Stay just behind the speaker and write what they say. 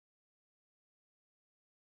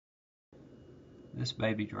This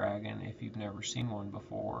baby dragon, if you've never seen one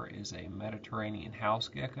before, is a Mediterranean house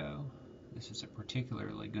gecko. This is a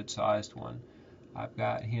particularly good sized one. I've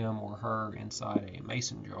got him or her inside a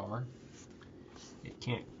mason jar. It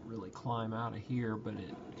can't really climb out of here, but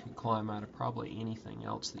it can climb out of probably anything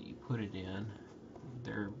else that you put it in.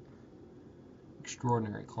 They're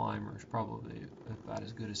extraordinary climbers, probably about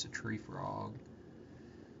as good as a tree frog.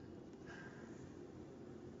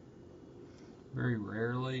 Very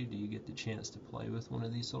rarely do you get the chance to play with one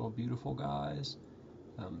of these little beautiful guys.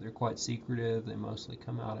 They're quite secretive. They mostly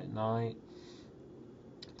come out at night.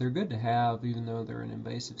 They're good to have, even though they're an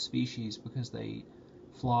invasive species, because they eat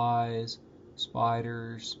flies,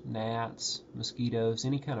 spiders, gnats, mosquitoes,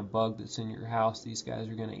 any kind of bug that's in your house. These guys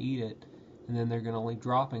are going to eat it, and then they're going to leave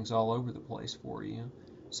droppings all over the place for you.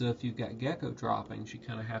 So if you've got gecko droppings, you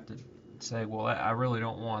kind of have to say, well, I really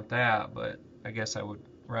don't want that, but I guess I would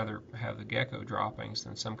rather have the gecko droppings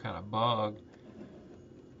than some kind of bug.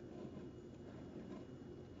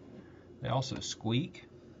 They also squeak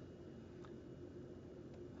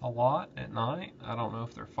a lot at night. I don't know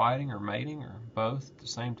if they're fighting or mating or both at the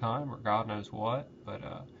same time or God knows what, but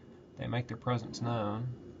they make their presence known.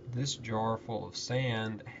 This jar full of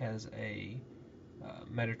sand has a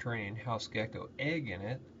Mediterranean house gecko egg in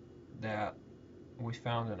it that we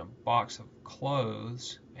found in a box of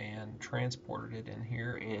clothes and transported it in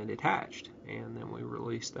here, and it hatched, and then we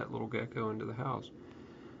released that little gecko into the house.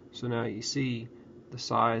 So now you see the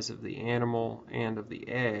size of the animal and of the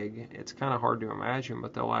egg. It's kind of hard to imagine,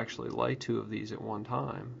 but they'll actually lay two of these at one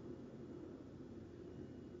time.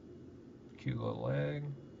 Cute little egg,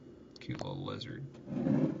 cute little lizard.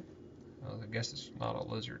 I guess it's not a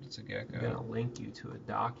lizard, it's a gecko. I'm going to link you to a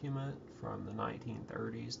document from the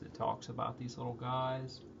 1930s that talks about these little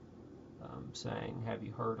guys, saying, have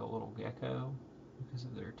you heard a little gecko? Because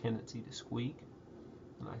of their tendency to squeak.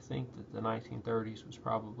 And I think that the 1930s was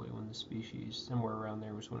probably when the species, somewhere around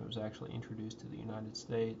there was when it was actually introduced to the United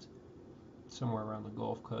States, somewhere around the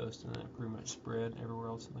Gulf Coast, and then it pretty much spread everywhere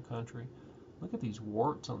else in the country. Look at these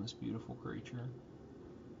warts on this beautiful creature.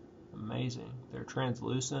 Amazing. They're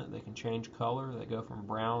translucent, they can change color, they go from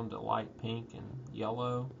brown to light pink and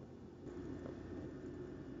yellow.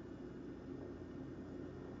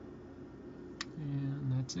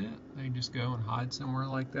 And that's it. They just go and hide somewhere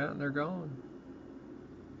like that and they're gone.